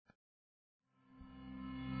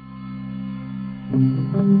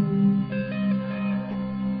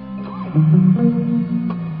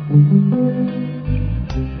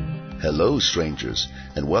Hello, strangers,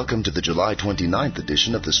 and welcome to the July 29th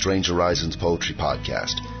edition of the Strange Horizons Poetry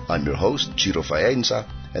Podcast. I'm your host, Ciro Faienza,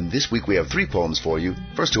 and this week we have 3 poems for you.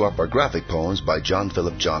 First two up are graphic poems by John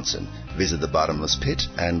Philip Johnson, Visit the Bottomless Pit,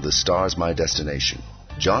 and The Star's My Destination.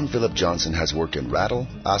 John Philip Johnson has worked in Rattle,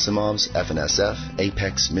 Asimov's, FNSF,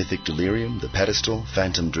 Apex, Mythic Delirium, The Pedestal,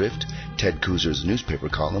 Phantom Drift, Ted Kuzer's newspaper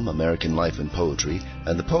column, American Life and Poetry,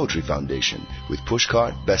 and the Poetry Foundation, with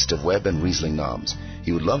Pushcart, Best of Web, and Riesling Noms.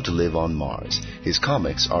 He would love to live on Mars. His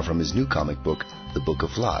comics are from his new comic book, The Book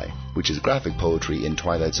of Fly, which is graphic poetry in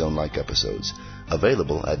Twilight Zone-like episodes.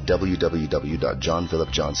 Available at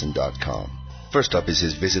www.johnphilipjohnson.com. First up is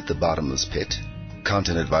his Visit the Bottomless Pit.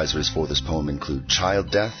 Content advisors for this poem include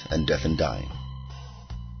child death and death and dying.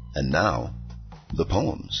 And now, the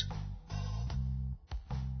poems.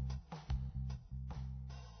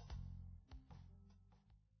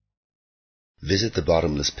 Visit the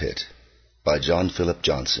Bottomless Pit by John Philip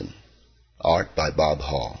Johnson. Art by Bob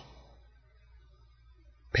Hall.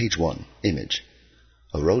 Page 1. Image.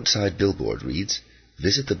 A roadside billboard reads,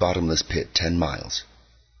 Visit the Bottomless Pit 10 miles.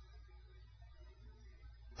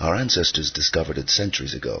 Our ancestors discovered it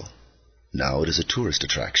centuries ago. Now it is a tourist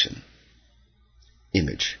attraction.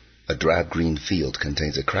 Image. A drab green field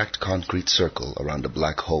contains a cracked concrete circle around a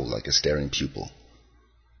black hole like a staring pupil.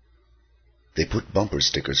 They put bumper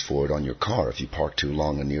stickers for it on your car if you park too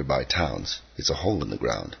long in nearby towns. It's a hole in the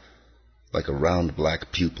ground, like a round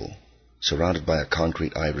black pupil, surrounded by a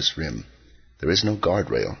concrete iris rim. There is no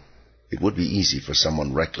guardrail. It would be easy for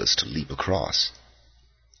someone reckless to leap across.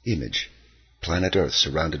 Image. Planet Earth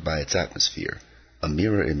surrounded by its atmosphere, a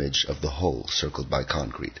mirror image of the hole circled by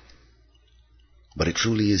concrete. But it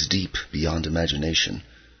truly is deep beyond imagination,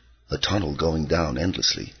 a tunnel going down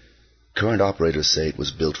endlessly. Current operators say it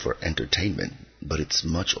was built for entertainment, but it's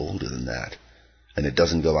much older than that, and it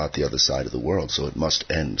doesn't go out the other side of the world, so it must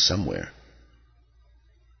end somewhere.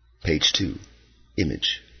 Page 2.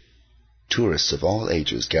 Image. Tourists of all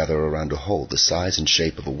ages gather around a hole the size and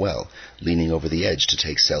shape of a well, leaning over the edge to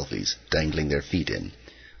take selfies, dangling their feet in.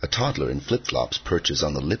 A toddler in flip-flops perches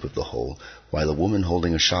on the lip of the hole, while a woman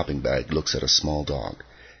holding a shopping bag looks at a small dog.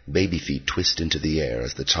 Baby feet twist into the air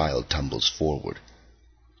as the child tumbles forward.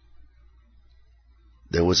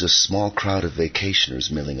 There was a small crowd of vacationers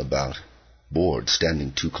milling about, bored,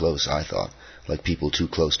 standing too close, I thought, like people too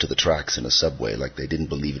close to the tracks in a subway, like they didn't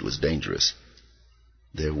believe it was dangerous.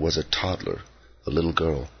 There was a toddler, a little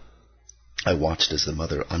girl. I watched as the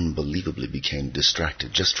mother unbelievably became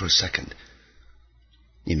distracted just for a second.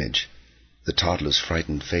 Image. The toddler's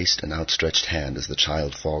frightened face and outstretched hand as the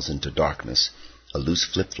child falls into darkness, a loose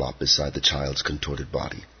flip-flop beside the child's contorted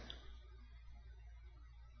body.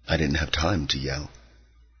 I didn't have time to yell.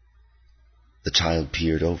 The child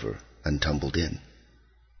peered over and tumbled in.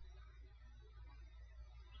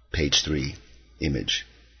 Page 3. Image.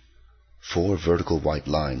 4 vertical white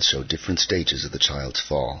lines show different stages of the child's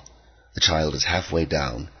fall. The child is halfway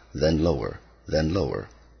down, then lower,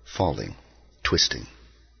 falling, twisting.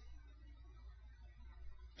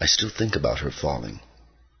 I still think about her falling.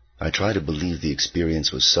 I try to believe the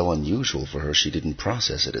experience was so unusual for her she didn't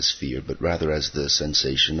process it as fear, but rather as the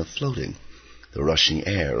sensation of floating, the rushing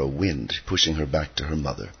air or wind pushing her back to her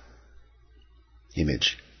mother.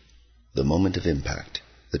 Image. The moment of impact.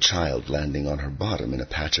 The child landing on her bottom in a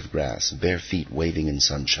patch of grass, bare feet waving in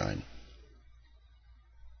sunshine.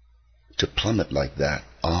 To plummet like that,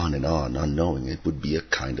 on and on, unknowing it, would be a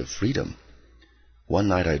kind of freedom. One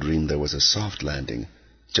night I dreamed there was a soft landing,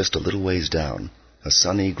 just a little ways down, a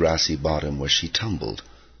sunny, grassy bottom where she tumbled,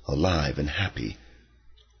 alive and happy.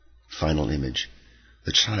 Final image.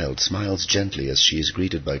 The child smiles gently as she is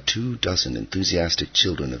greeted by 24 enthusiastic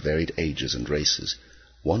children of varied ages and races.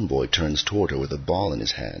 One boy turns toward her with a ball in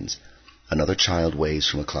his hands. Another child waves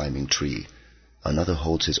from a climbing tree. Another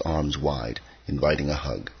holds his arms wide, inviting a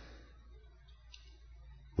hug.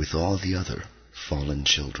 With all the other fallen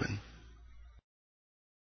children.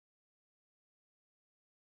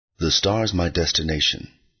 The Star's My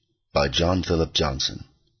Destination by John Philip Johnson.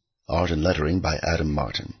 Art and lettering by Adam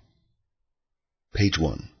Martin. Page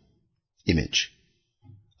 1. Image.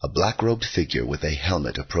 A black-robed figure with a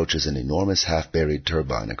helmet approaches an enormous half-buried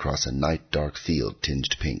turbine across a night-dark field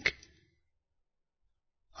tinged pink.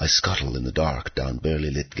 I scuttle in the dark down barely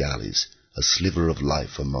lit galleys, a sliver of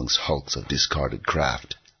life amongst hulks of discarded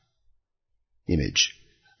craft. Image.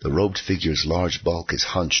 The robed figure's large bulk is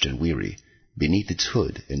hunched and weary. Beneath its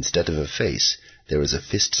hood, instead of a face, there is a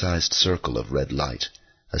fist-sized circle of red light.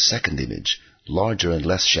 A second image, larger and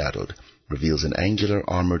less shadowed, reveals an angular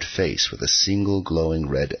armored face with a single glowing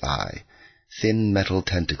red eye. Thin metal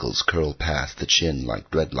tentacles curl past the chin like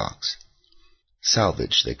dreadlocks.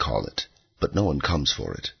 Salvage, they call it, but no one comes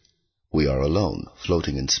for it. We are alone,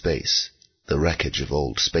 floating in space, the wreckage of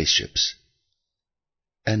old spaceships.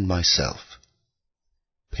 And myself.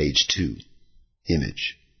 Page 2.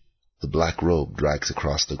 Image. The black robe drags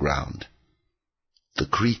across the ground. The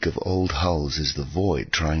creak of old hulls is the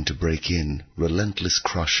void trying to break in, relentless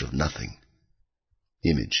crush of nothing.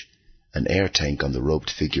 Image. An air tank on the roped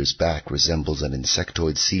figure's back resembles an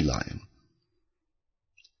insectoid sea lion.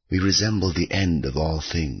 We resemble the end of all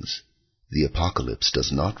things. The apocalypse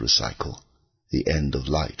does not recycle. The end of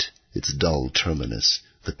light, its dull terminus,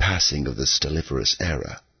 the passing of the stelliferous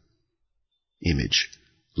era. Image.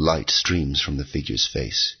 Light streams from the figure's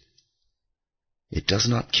face. It does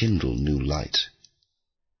not kindle new light.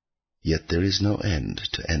 Yet there is no end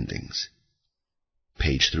to endings.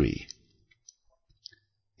 Page 3.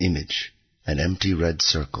 Image. An empty red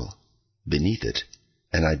circle. Beneath it,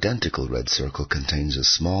 an identical red circle contains a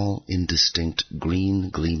small, indistinct, green,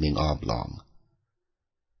 gleaming oblong.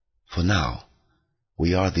 For now,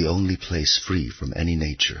 we are the only place free from any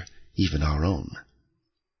nature, even our own.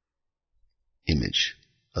 Image.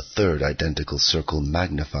 A third identical circle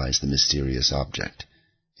magnifies the mysterious object.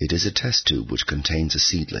 It is a test tube which contains a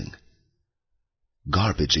seedling.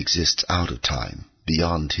 Garbage exists out of time,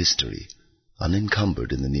 beyond history,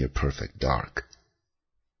 unencumbered in the near-perfect dark.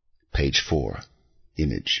 Page 4.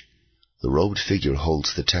 Image. The robed figure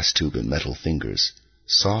holds the test tube in metal fingers.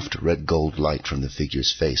 Soft red-gold light from the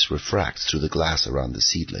figure's face refracts through the glass around the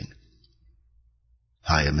seedling.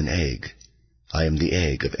 I am an egg. I am the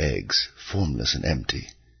egg of eggs, formless and empty,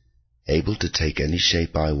 able to take any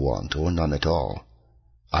shape I want or none at all.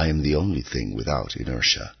 I am the only thing without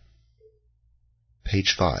inertia.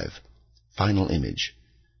 Page 5. Final image.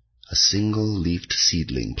 A single-leafed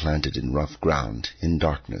seedling planted in rough ground, in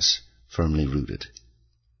darkness, firmly rooted.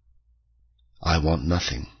 I want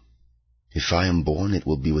nothing. If I am born, it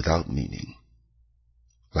will be without meaning,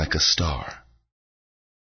 like a star.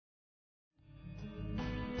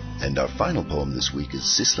 And our final poem this week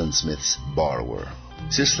is Cicely Smith's Borrower.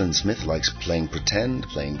 Cicely Smith likes playing pretend,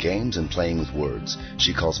 playing games, and playing with words.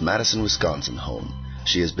 She calls Madison, Wisconsin home.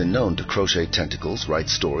 She has been known to crochet tentacles, write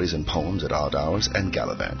stories and poems at odd hours, and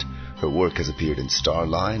gallivant. Her work has appeared in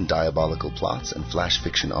Starline, Diabolical Plots, and Flash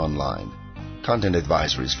Fiction Online. Content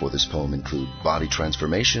advisories for this poem include body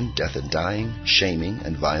transformation, death and dying, shaming,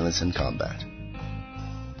 and violence in combat.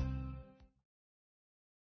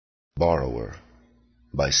 Borrower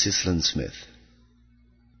by Cicely Smith.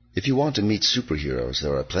 If you want to meet superheroes,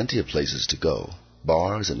 there are plenty of places to go.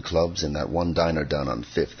 Bars and clubs and that one diner down on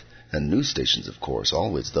 5th. And news stations, of course,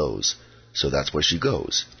 always those. So that's where she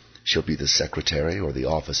goes. She'll be the secretary or the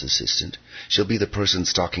office assistant. She'll be the person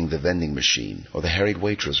stocking the vending machine, or the harried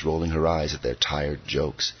waitress rolling her eyes at their tired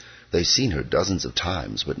jokes. They've seen her dozens of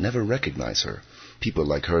times, but never recognize her. People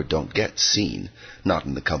like her don't get seen, not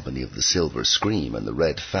in the company of the Silver Scream and the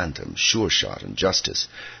Red Phantom, Sure Shot and Justice.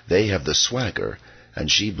 They have the swagger, and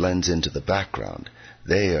she blends into the background.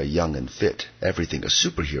 They are young and fit, everything a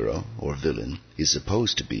superhero, or villain, is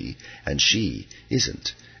supposed to be, and she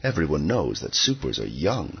isn't. Everyone knows that supers are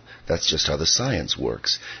young. That's just how the science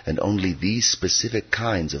works, and only these specific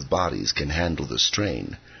kinds of bodies can handle the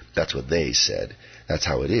strain. That's what they said. That's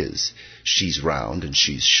how it is. She's round and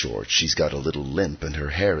she's short. She's got a little limp and her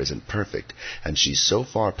hair isn't perfect. And she's so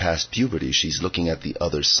far past puberty she's looking at the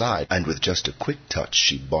other side. And with just a quick touch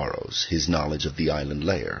she borrows his knowledge of the island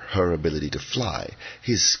layer, her ability to fly,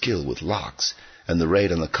 his skill with locks. And the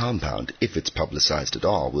raid on the compound, if it's publicized at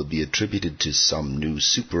all, will be attributed to some new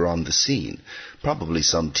super on the scene, probably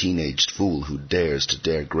some teenaged fool who dares to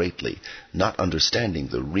dare greatly, not understanding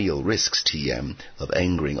the real risks, TM, of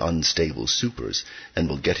angering unstable supers, and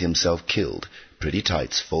will get himself killed, pretty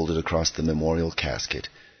tights folded across the memorial casket.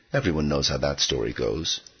 Everyone knows how that story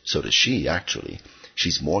goes. So does she, actually.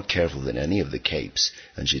 She's more careful than any of the capes,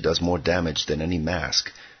 and she does more damage than any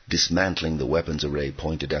mask, dismantling the weapons array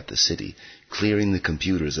pointed at the city, clearing the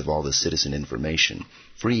computers of all the citizen information,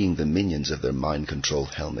 freeing the minions of their mind-control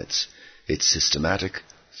helmets. It's systematic,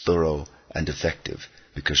 thorough, and effective,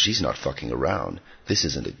 because she's not fucking around. This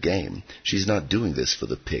isn't a game. She's not doing this for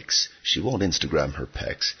the pics. She won't Instagram her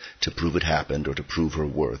pecs to prove it happened or to prove her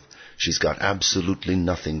worth. She's got absolutely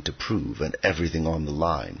nothing to prove and everything on the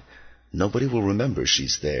line. Nobody will remember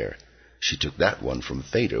she's there. She took that one from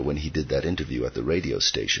Fader when he did that interview at the radio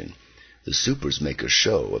station. The supers make a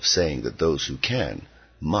show of saying that those who can,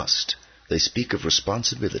 must. They speak of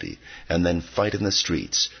responsibility and then fight in the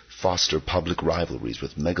streets, foster public rivalries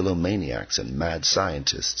with megalomaniacs and mad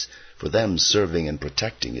scientists. For them, serving and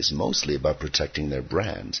protecting is mostly about protecting their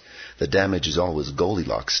brand. The damage is always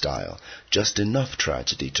Goldilocks style, just enough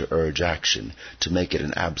tragedy to urge action, to make it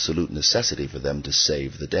an absolute necessity for them to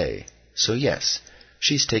save the day. So yes,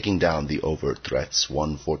 she's taking down the overt threats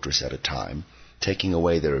one fortress at a time, taking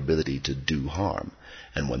away their ability to do harm.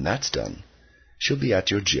 And when that's done, she'll be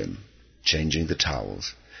at your gym, changing the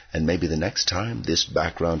towels. And maybe the next time this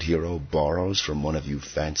background hero borrows from one of you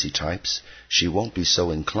fancy types, she won't be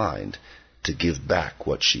so inclined to give back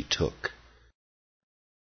what she took.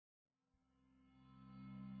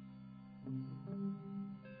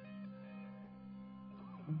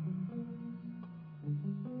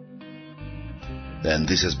 And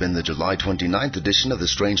this has been the July 29th edition of the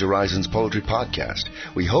Strange Horizons Poetry Podcast.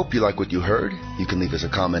 We hope you like what you heard. You can leave us a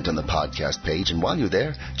comment on the podcast page, and while you're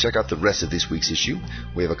there, check out the rest of this week's issue.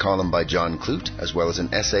 We have a column by John Clute, as well as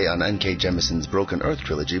an essay on N.K. Jemison's Broken Earth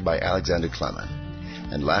trilogy by Alexander Clement.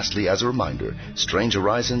 And lastly, as a reminder, Strange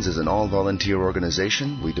Horizons is an all-volunteer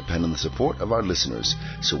organization. We depend on the support of our listeners.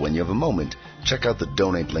 So when you have a moment, check out the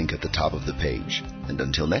donate link at the top of the page. And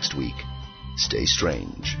until next week, stay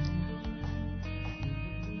strange.